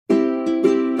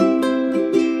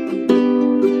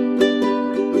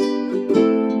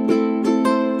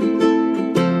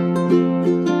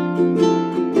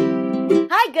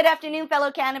Good afternoon,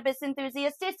 fellow cannabis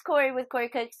enthusiasts. It's Corey with Corey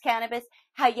Cooks Cannabis.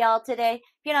 How y'all today? If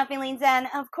you're not feeling zen,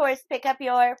 of course, pick up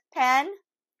your pen.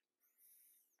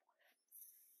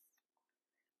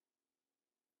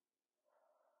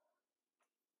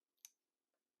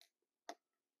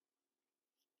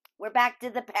 We're back to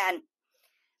the pen.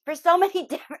 For so many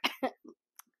different...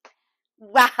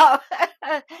 Wow.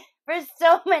 For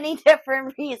so many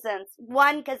different reasons.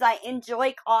 One, because I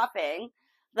enjoy coughing.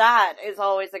 That is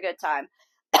always a good time.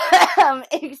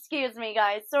 Excuse me,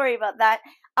 guys. Sorry about that.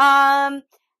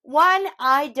 One,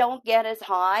 I don't get as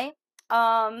high.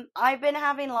 I've been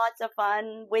having lots of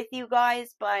fun with you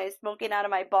guys by smoking out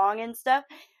of my bong and stuff,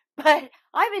 but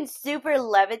I've been super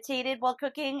levitated while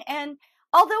cooking, and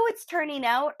although it's turning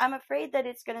out, I'm afraid that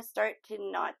it's gonna start to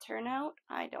not turn out.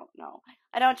 I don't know.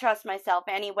 I don't trust myself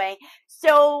anyway.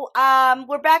 So,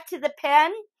 we're back to the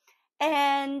pen,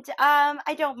 and,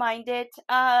 I don't mind it,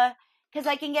 because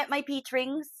I can get my peach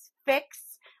rings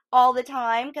fixed all the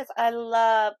time, because I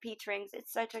love peach rings.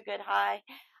 It's such a good high.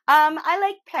 I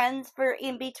like pens for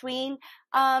in between.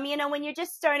 When you're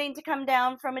just starting to come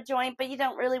down from a joint, but you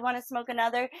don't really want to smoke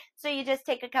another, so you just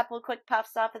take a couple of quick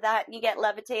puffs off of that and you get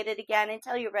levitated again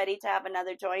until you're ready to have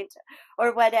another joint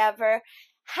or whatever.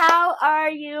 How are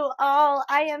you all?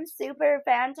 I am super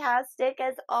fantastic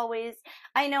as always.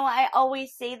 I know I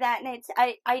always say that, and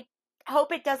I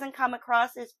hope it doesn't come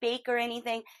across as fake or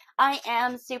anything. I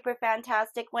am super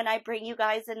fantastic when I bring you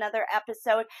guys another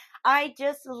episode. I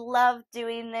just love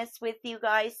doing this with you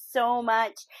guys so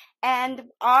much, and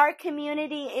our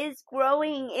community is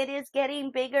growing. It is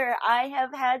getting bigger. I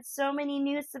have had so many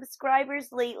new subscribers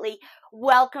lately.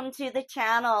 Welcome to the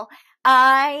channel.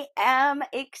 I am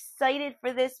excited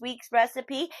for this week's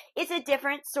recipe. It's a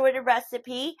different sort of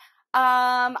recipe.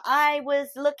 I was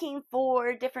looking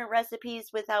for different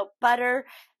recipes without butter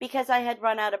because I had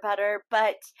run out of butter,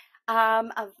 but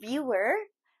a viewer,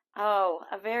 a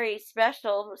very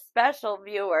special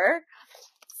viewer,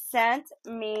 sent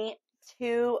me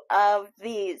 2 of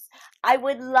these. I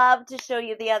would love to show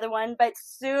you the other one, but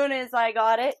soon as I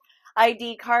got it, I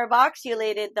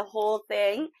decarboxylated the whole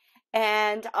thing,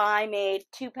 and I made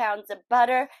 2 pounds of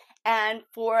butter and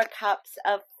 4 cups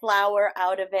of flour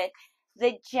out of it.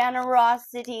 The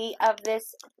generosity of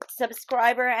this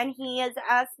subscriber, and he has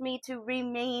asked me to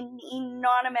remain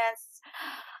anonymous.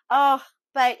 Oh,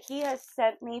 but he has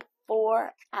sent me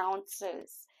 4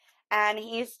 ounces, and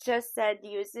he's just said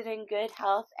use it in good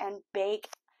health and bake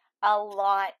a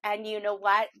lot. And you know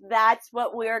what? That's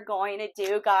what we're going to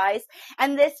do, guys.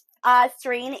 And this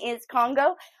strain is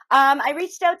Congo. I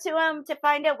reached out to him to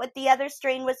find out what the other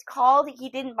strain was called. He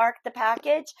didn't mark the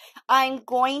package. I'm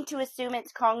going to assume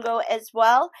it's Congo as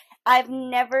well. I've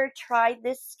never tried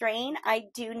this strain. I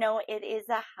do know it is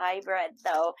a hybrid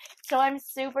though. So I'm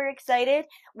super excited.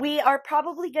 We are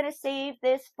probably going to save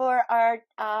this for our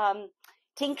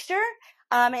tincture.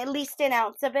 At least an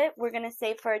ounce of it we're going to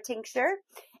save for a tincture.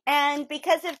 And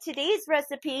because of today's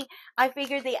recipe, I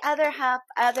figured the other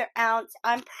ounce,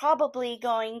 I'm probably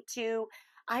going to,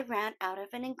 I ran out of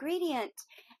an ingredient.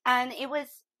 And it was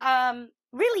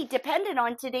really dependent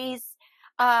on today's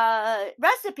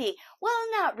recipe. Well,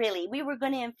 not really. We were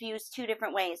going to infuse 2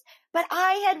 different ways. But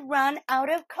I had run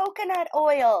out of coconut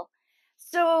oil.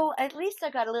 So at least I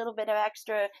got a little bit of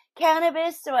extra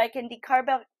cannabis so I can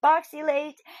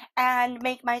decarboxylate and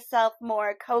make myself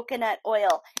more coconut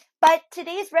oil. But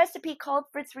today's recipe called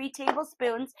for 3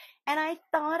 tablespoons, and I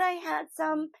thought I had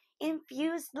some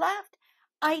infused left.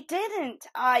 I didn't.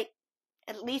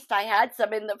 At least I had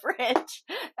some in the fridge.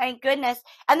 Thank goodness.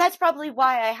 And that's probably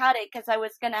why I had it, because I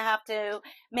was going to have to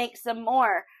make some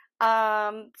more.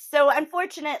 So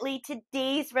unfortunately,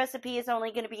 today's recipe is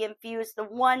only going to be infused the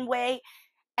one way,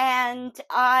 and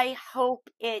I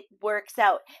hope it works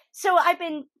out. So I've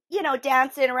been,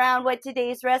 dancing around what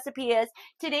today's recipe is.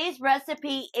 Today's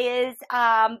recipe is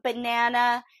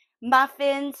banana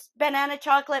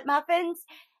chocolate muffins.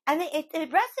 And the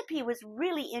recipe was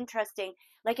really interesting.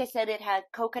 Like I said, it had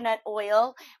coconut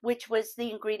oil, which was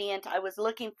the ingredient I was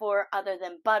looking for other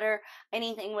than butter.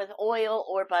 Anything with oil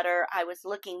or butter I was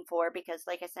looking for because,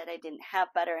 like I said, I didn't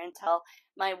have butter until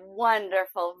my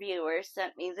wonderful viewer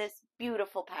sent me this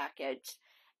beautiful package.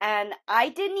 And I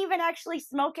didn't even actually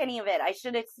smoke any of it. I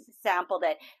should have sampled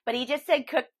it. But he just said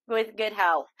cook with good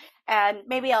health. And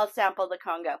maybe I'll sample the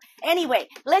Congo. Anyway,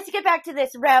 let's get back to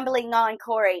this rambling on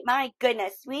Corey. My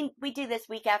goodness, we do this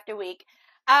week after week.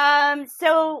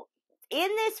 So in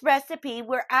this recipe,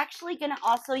 we're actually going to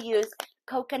also use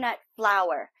coconut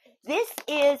flour. This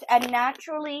is a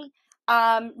naturally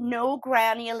no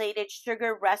granulated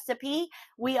sugar recipe.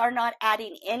 We are not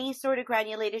adding any sort of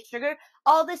granulated sugar.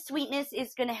 All the sweetness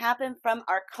is going to happen from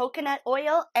our coconut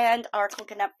oil and our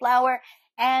coconut flour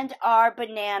and our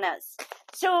bananas.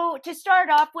 So to start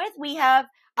off with, we have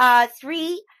I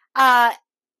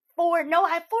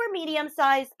have 4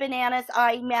 medium-sized bananas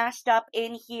I mashed up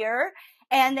in here.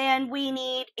 And then we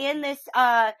need, in this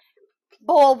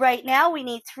bowl right now, we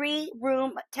need 3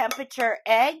 room temperature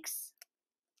eggs.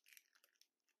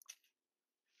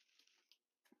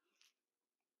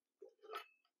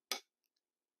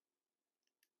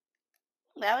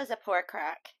 That was a poor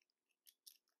crack.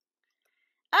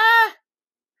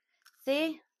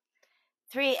 See?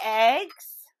 3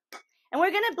 eggs. And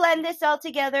we're going to blend this all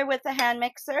together with the hand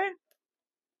mixer.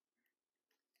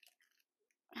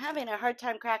 I'm having a hard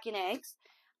time cracking eggs.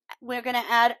 We're going to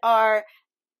add our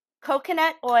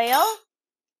coconut oil,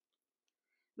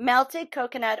 melted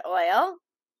coconut oil,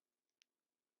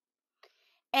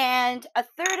 and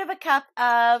 1/3 cup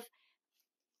of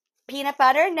peanut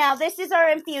butter. Now, this is our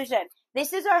infusion.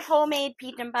 This is our homemade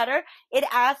peanut butter. It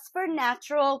asks for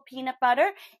natural peanut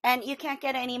butter, and you can't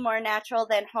get any more natural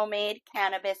than homemade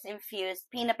cannabis infused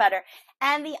peanut butter.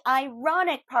 And the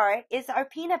ironic part is our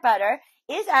peanut butter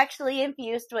is actually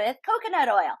infused with coconut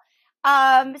oil.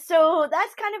 So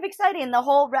that's kind of exciting. The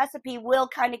whole recipe will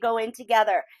kind of go in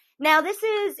together. Now, this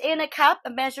is in a cup, a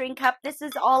measuring cup. This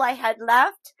is all I had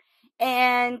left.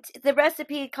 And the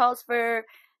recipe calls for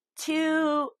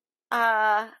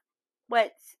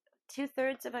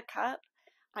 2/3 of a cup?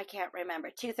 I can't remember.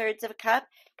 2/3 of a cup,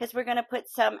 because we're going to put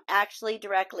some actually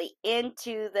directly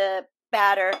into the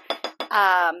batter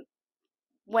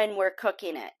when we're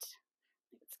cooking it.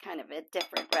 It's kind of a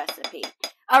different recipe.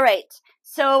 All right,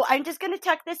 so I'm just going to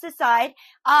tuck this aside.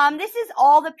 This is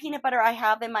all the peanut butter I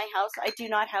have in my house. I do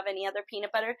not have any other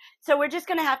peanut butter, so we're just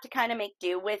going to have to kind of make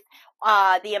do with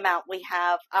the amount we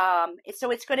have.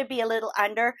 So it's going to be a little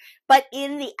under, but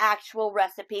in the actual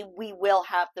recipe, we will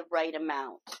have the right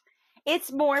amount. It's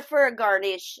more for a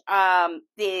garnish,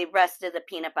 the rest of the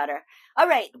peanut butter. All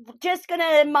right, just going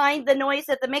to mind the noise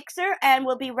of the mixer, and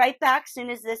we'll be right back as soon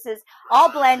as this is all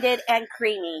blended and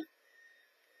creamy.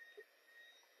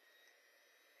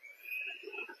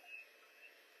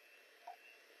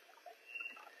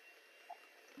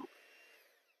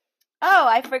 Oh,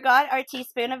 I forgot our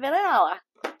teaspoon of vanilla.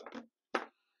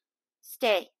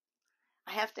 Stay.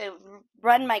 I have to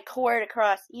run my cord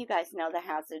across. You guys know the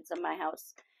hazards of my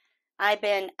house. I've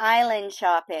been island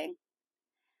shopping.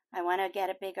 I want to get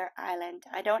a bigger island.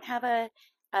 I don't have a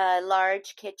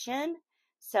large kitchen,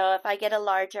 so if I get a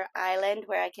larger island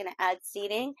where I can add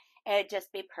seating, it'd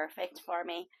just be perfect for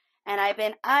me. And I've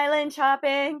been island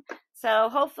shopping, so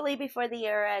hopefully before the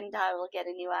year end, I will get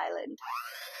a new island.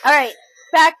 All right,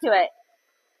 back to it.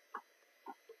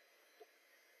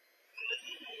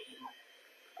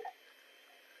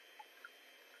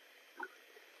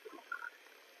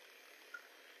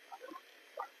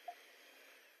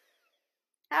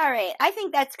 All right, I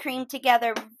think that's creamed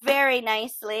together very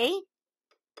nicely.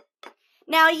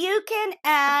 Now you can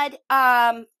add,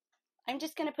 I'm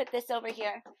just going to put this over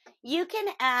here. You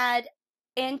can add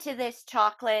into this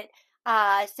chocolate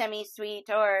semi-sweet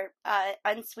or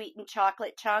unsweetened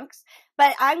chocolate chunks,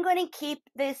 but I'm going to keep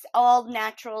this all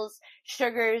naturals,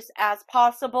 sugars as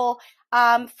possible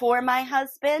for my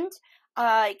husband,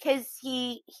 because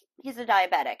he's a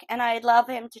diabetic, and I'd love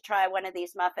him to try one of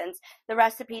these muffins. The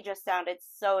recipe just sounded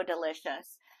so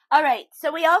delicious. All right,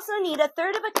 so we also need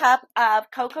 1/3 of a cup of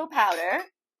cocoa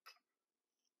powder.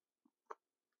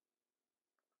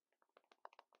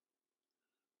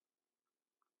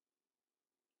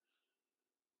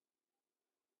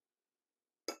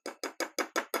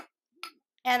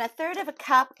 And 1/3 of a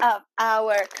cup of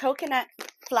our coconut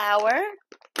flour.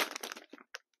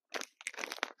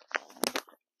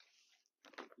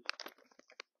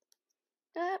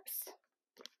 Oops.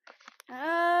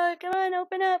 Oh, come on,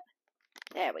 open up.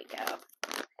 There we go.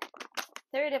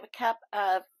 1/3 of a cup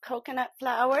of coconut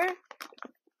flour.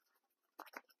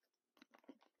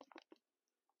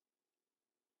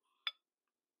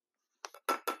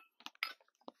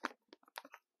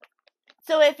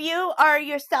 So if you are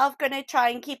yourself going to try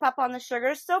and keep up on the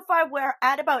sugar, so far we're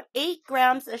at about 8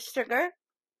 grams of sugar.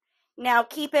 Now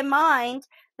keep in mind,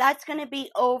 that's going to be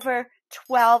over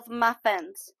 12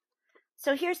 muffins.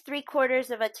 So here's 3/4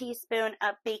 of a teaspoon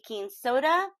of baking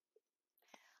soda.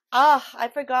 Oh, I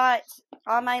forgot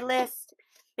on my list,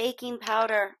 baking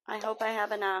powder. I hope I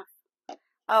have enough.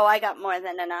 Oh, I got more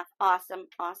than enough. Awesome,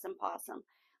 awesome, awesome.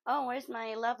 Oh, where's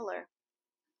my leveler?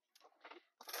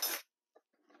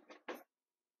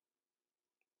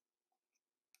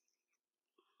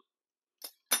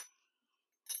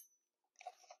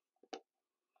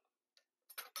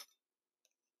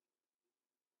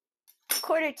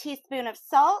 1/4 teaspoon of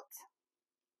salt.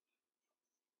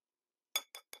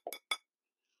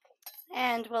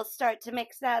 And we'll start to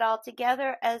mix that all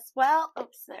together as well.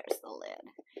 Oops, there's the lid.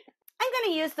 I'm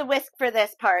going to use the whisk for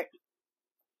this part.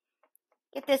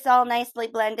 Get this all nicely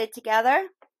blended together.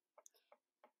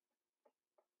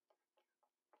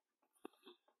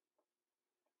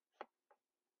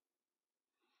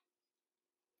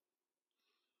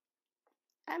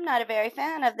 I'm not a very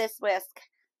fan of this whisk.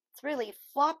 It's really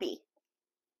floppy.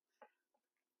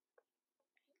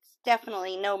 It's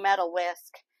definitely no metal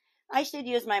whisk. I should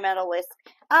use my metal whisk.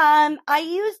 I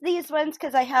use these ones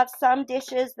because I have some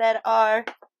dishes that are,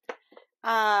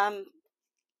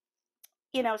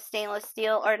 you know, stainless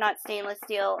steel, or not stainless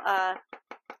steel,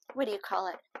 what do you call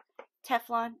it?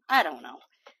 Teflon? I don't know.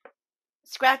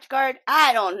 Scratch guard?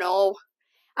 I don't know.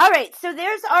 All right, so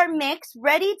there's our mix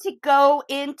ready to go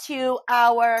into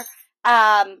our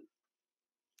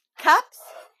cups.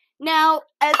 Now,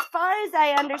 as far as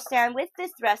I understand with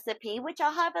this recipe, which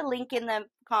I'll have a link in the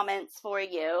comments for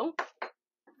you.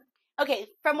 Okay,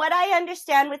 from what I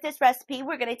understand with this recipe,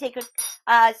 we're going to take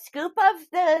a scoop of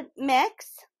the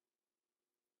mix,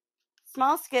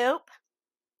 small scoop,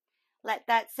 let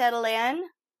that settle in,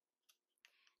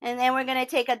 and then we're going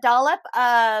to take a dollop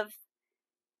of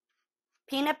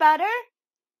peanut butter,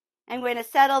 and we're going to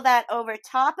settle that over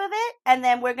top of it, and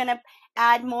then we're going to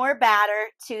add more batter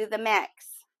to the mix.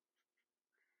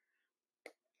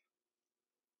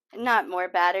 Not more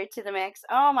batter to the mix.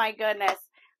 Oh my goodness.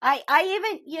 I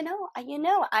even,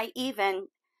 I even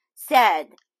said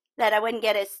that I wouldn't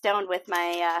get as stoned with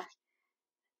my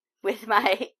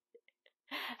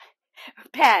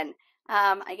pen.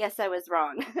 I guess I was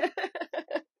wrong.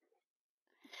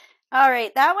 All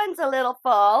right, that one's a little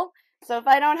full. So if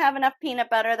I don't have enough peanut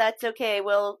butter, that's okay.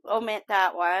 We'll omit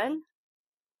that one.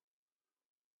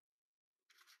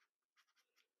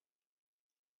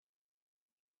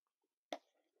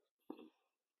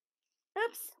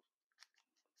 Oops.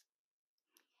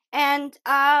 And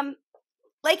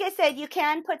like I said, you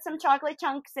can put some chocolate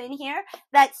chunks in here.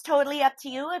 That's totally up to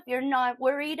you if you're not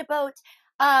worried about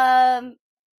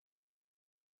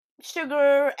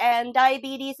sugar and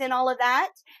diabetes and all of that.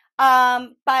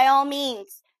 By all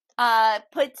means,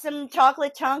 put some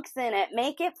chocolate chunks in it.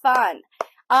 Make it fun.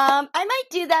 I might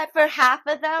do that for half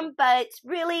of them, but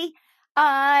really,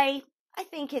 I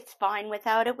think it's fine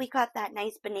without it. We got that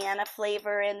nice banana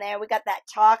flavor in there. We got that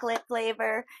chocolate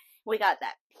flavor. We got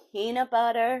that peanut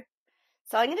butter.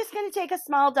 So I'm just going to take a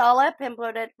small dollop and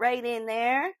put it right in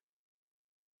there.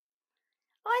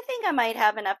 Well, I think I might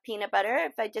have enough peanut butter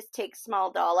if I just take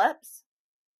small dollops.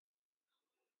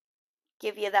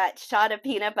 Give you that shot of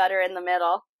peanut butter in the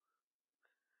middle.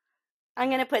 I'm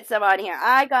going to put some on here.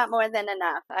 I got more than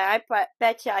enough. I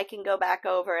bet you I can go back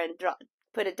over and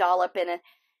put a dollop in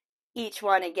each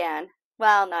one again.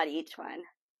 Well, not each one.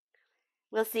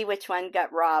 We'll see which one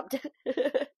got robbed.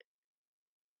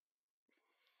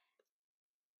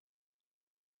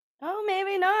 Oh,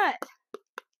 maybe not.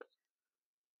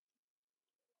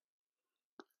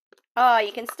 Oh,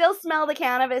 you can still smell the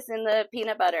cannabis in the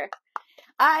peanut butter.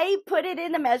 I put it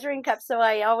in a measuring cup so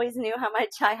I always knew how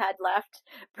much I had left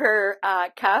per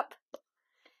cup.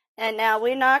 And now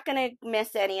we're not going to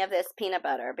miss any of this peanut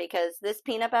butter because this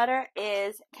peanut butter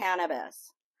is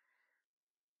cannabis.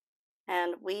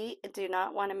 And we do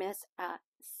not want to miss a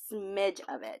smidge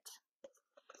of it.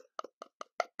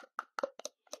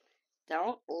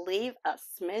 Don't leave a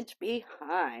smidge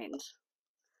behind.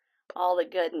 All the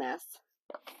goodness.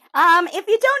 If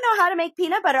you don't know how to make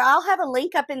peanut butter, I'll have a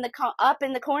link up in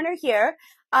the corner here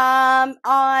on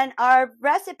our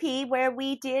recipe where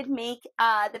we did make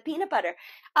the peanut butter.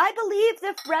 I believe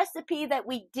the recipe that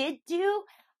we did do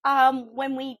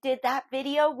when we did that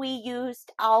video, we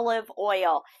used olive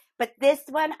oil. But this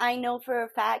one I know for a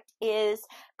fact is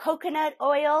coconut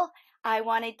oil. I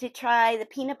wanted to try the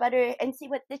peanut butter and see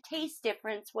what the taste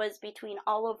difference was between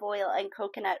olive oil and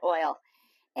coconut oil.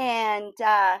 And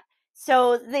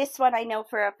so this one I know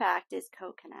for a fact is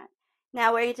coconut.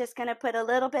 Now we're just going to put a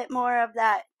little bit more of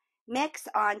that mix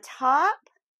on top.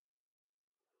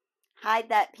 Hide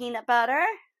that peanut butter.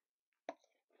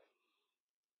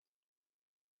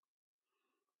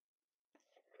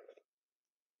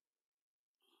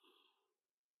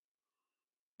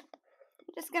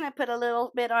 I'm just going to put a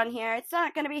little bit on here. It's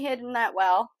not going to be hidden that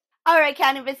well. All right,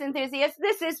 cannabis enthusiasts,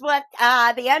 this is what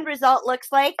the end result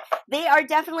looks like. They are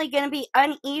definitely going to be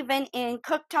uneven in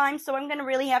cook time, so I'm going to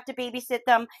really have to babysit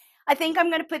them. I think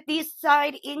I'm going to put these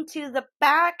side into the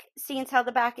back, seeing how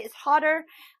the back is hotter.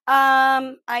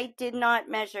 I did not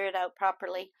measure it out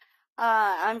properly.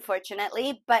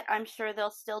 unfortunately, but I'm sure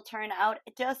they'll still turn out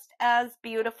just as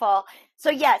beautiful. So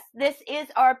yes, this is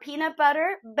our peanut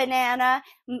butter banana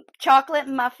chocolate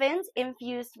muffins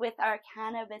infused with our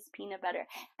cannabis peanut butter.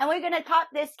 And we're going to pop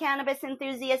this cannabis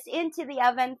enthusiast into the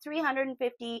oven,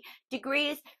 350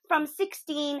 degrees, from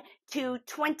 16 to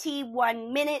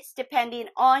 21 minutes, depending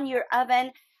on your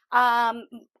oven.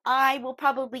 I will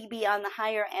probably be on the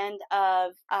higher end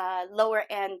of lower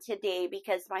end today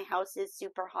because my house is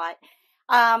super hot.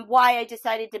 Why I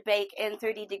decided to bake in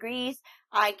 30 degrees,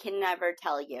 I can never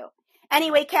tell you.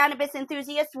 Anyway, cannabis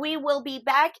enthusiasts, we will be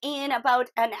back in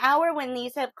about an hour when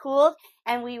these have cooled,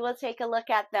 and we will take a look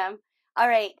at them. All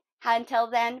right, until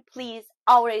then, please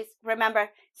always remember,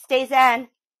 stay zen.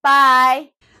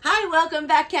 Bye. Hi, welcome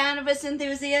back, cannabis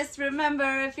enthusiasts.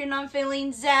 Remember, if you're not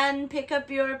feeling zen, pick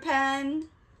up your pen.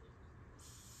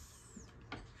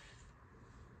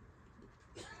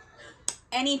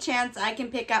 Any chance I can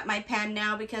pick up my pen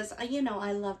now because, you know,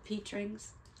 I love peach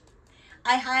rings.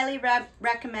 I highly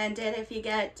recommend it if you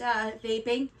get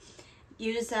vaping.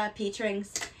 Use peach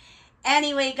rings.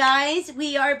 Anyway, guys,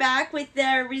 we are back with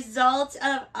the results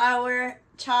of our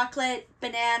chocolate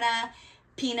banana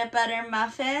peanut butter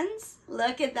muffins.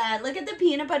 Look at that. Look at the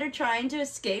peanut butter trying to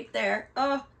escape there.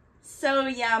 Oh, so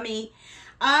yummy.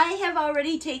 I have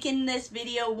already taken this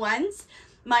video once.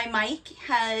 My mic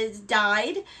has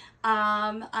died.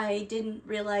 I didn't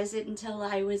realize it until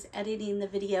I was editing the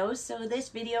video. So this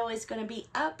video is going to be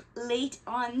up late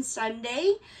on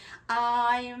Sunday.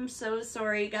 I am so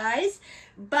sorry, guys,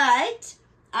 but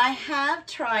I have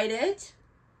tried it.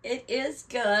 It is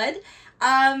good.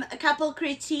 A couple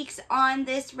critiques on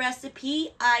this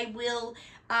recipe. I will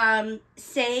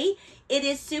say it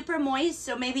is super moist,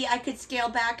 so maybe I could scale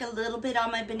back a little bit on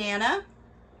my banana.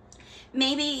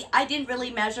 Maybe I didn't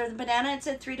really measure the banana. It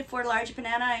said 3 to 4 large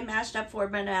banana. I mashed up 4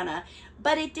 banana,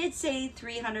 but it did say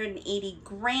 380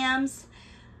 grams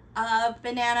of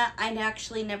banana. I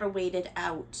actually never weighed it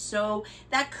out, so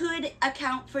that could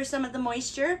account for some of the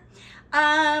moisture.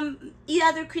 The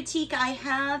other critique I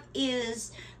have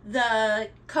is the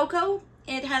cocoa.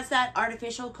 It has that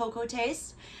artificial cocoa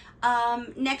taste.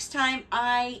 Next time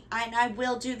I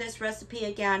will do this recipe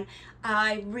again.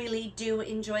 I really do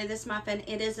enjoy this muffin.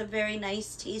 It is a very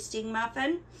nice tasting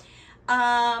muffin.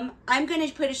 I'm going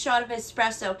to put a shot of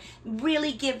espresso.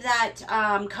 Really give that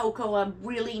cocoa a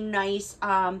really nice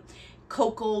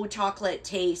cocoa chocolate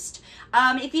taste.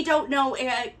 If you don't know,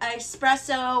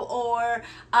 espresso or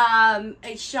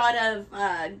a shot of,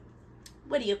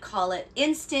 what do you call it?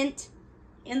 Instant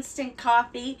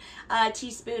coffee, a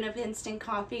teaspoon of instant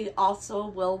coffee also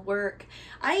will work.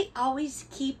 I always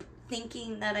keep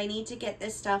thinking that I need to get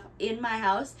this stuff in my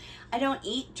house. I don't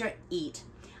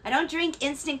I don't drink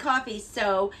instant coffee,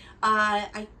 so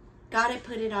I gotta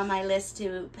put it on my list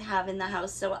to have in the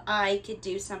house so I could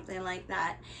do something like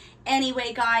that.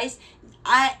 Anyway, guys,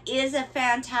 it is a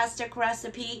fantastic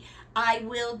recipe. I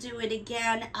will do it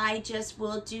again. I just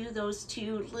will do those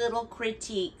 2 little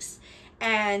critiques.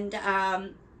 And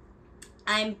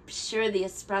I'm sure the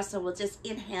espresso will just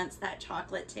enhance that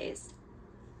chocolate taste.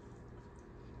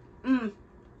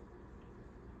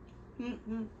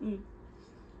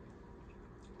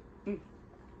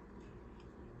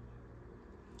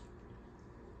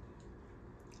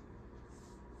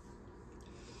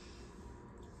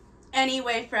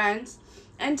 Anyway, friends,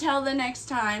 until the next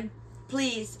time,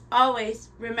 please always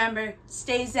remember,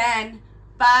 stay zen.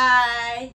 Bye.